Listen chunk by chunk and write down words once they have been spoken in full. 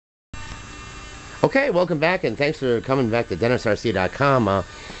Okay, welcome back, and thanks for coming back to DennisRC.com.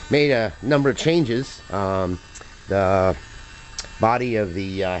 Made a number of changes. The body of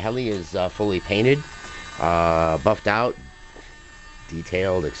the heli is fully painted, buffed out,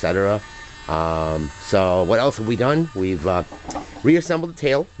 detailed, etc. So what else have we done? We've reassembled the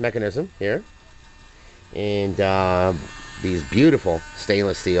tail mechanism here, and these beautiful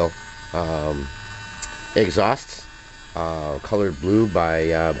stainless steel exhausts. Colored blue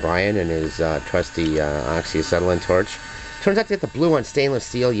by Brian and his trusty oxyacetylene torch. Turns out to get the blue on stainless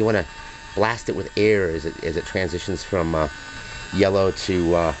steel, you want to blast it with air as it transitions from yellow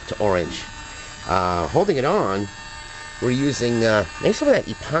to orange. Holding it on, we're using maybe some of that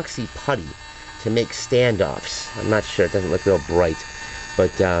epoxy putty to make standoffs. I'm not sure, it doesn't look real bright,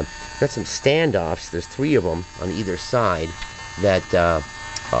 but got some standoffs. There's 3 of them on either side that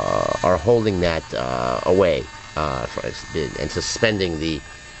are holding that away. And suspending the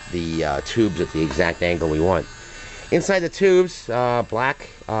tubes at the exact angle we want. Inside the tubes, black,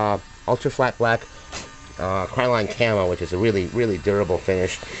 ultra flat black Krylon camo, which is a really durable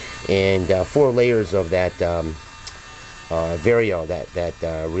finish, and 4 layers of that Vario, that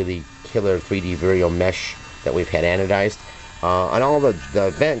really killer 3D Vario mesh that we've had anodized. On all the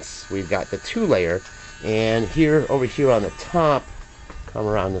vents, we've got the 2-layer, and over here on the top, come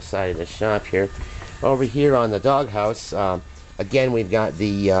around the side of the shop here. Over here on the doghouse, again we've got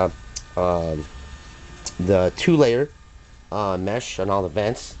the 2-layer mesh on all the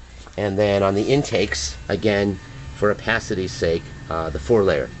vents, and then on the intakes, again for opacity's sake, the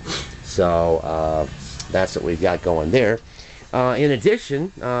 4-layer. So that's what we've got going there. In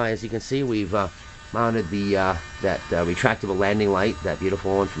addition, as you can see, we've mounted that retractable landing light, that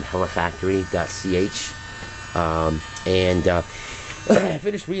beautiful one from helifactory.ch, and I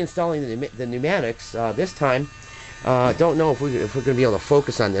finished reinstalling the pneumatics. This time, don't know if we're going to be able to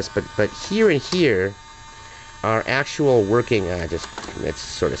focus on this, but here and here are actual working. It's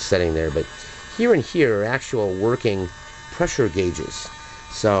sort of setting there, but here and here are actual working pressure gauges.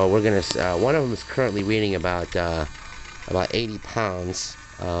 So we're going to. One of them is currently reading about 80 pounds.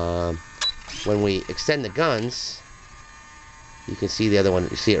 When we extend the guns, you can see the other one.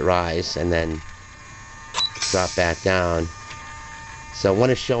 You see it rise and then drop back down. So one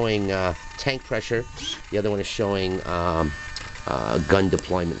is showing tank pressure, the other one is showing gun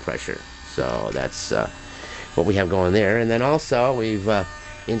deployment pressure. So that's what we have going there. And then also we've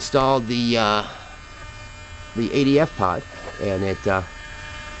installed the ADF pod, and it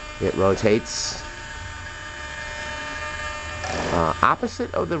rotates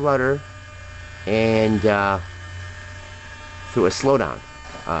opposite of the rudder and through a slowdown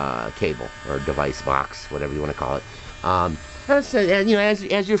cable or device box, whatever you want to call it. And you know,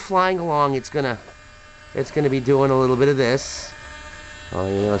 as you're flying along, it's gonna be doing a little bit of this. Oh,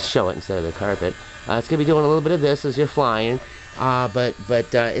 you know, let's show it instead of the carpet. It's gonna be doing a little bit of this as you're flying, but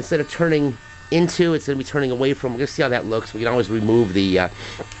instead of turning into, it's gonna be turning away from. We're gonna see how that looks. We can always remove the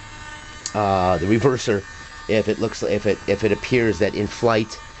reverser if it appears that in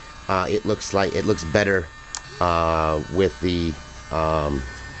flight it looks better with the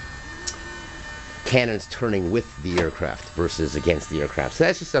cannons turning with the aircraft versus against the aircraft. So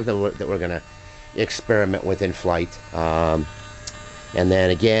that's just something that we're going to experiment with in flight. And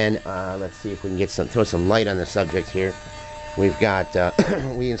then again, let's see if we can throw some light on the subject here. We've got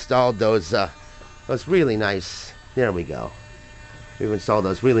we installed those really nice. There we go. We've installed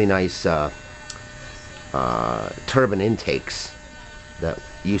those really nice turbine intakes that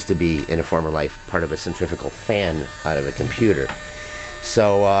used to be in a former life part of a centrifugal fan out of a computer.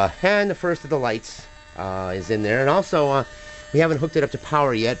 So, and the first of the lights is in there. And also, we haven't hooked it up to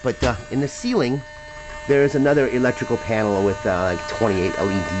power yet, but in the ceiling, there's another electrical panel with like 28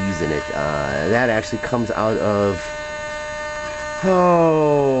 LEDs in it. That actually comes out of,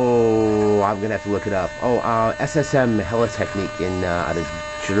 I'm going to have to look it up. SSM Helitechnik out of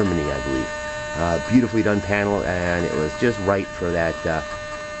Germany, I believe. Beautifully done panel, and it was just right for that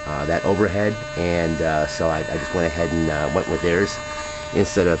overhead. And so I just went ahead and went with theirs,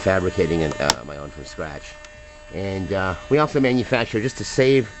 instead of fabricating my own from scratch. And we also manufacture, just to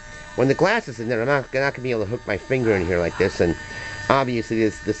save, when the glass is in there, I'm not going to be able to hook my finger in here like this, and obviously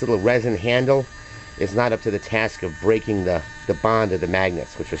this little resin handle is not up to the task of breaking the bond of the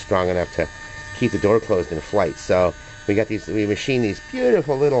magnets, which are strong enough to keep the door closed in flight. So we machine these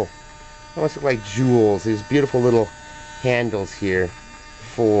beautiful little, almost look like jewels, these beautiful little handles here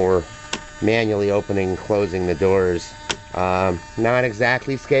for manually opening and closing the doors. Not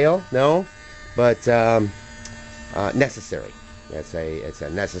exactly scale, no, but necessary. It's a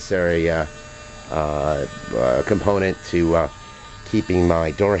necessary component to keeping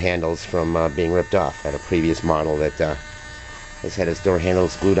my door handles from being ripped off. I had a previous model that has had its door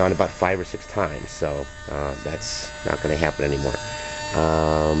handles glued on about 5 or 6 times, so that's not going to happen anymore.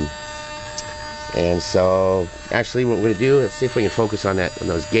 And so actually what we're going to do, let's see if we can focus on that, on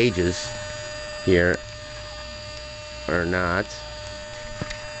those gauges here or not.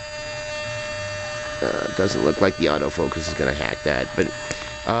 Doesn't look like the autofocus is going to hack that, but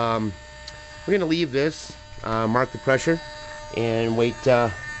we're going to leave this, mark the pressure, and wait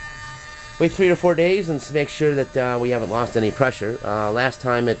 3 or 4 days and make sure that we haven't lost any pressure. Last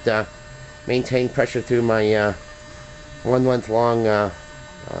time it maintained pressure through my 1 month long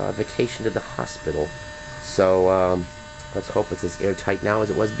vacation to the hospital. So let's hope it's as airtight now as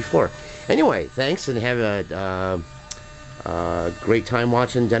it was before. Anyway, thanks, and have a great time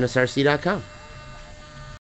watching DennisRC.com.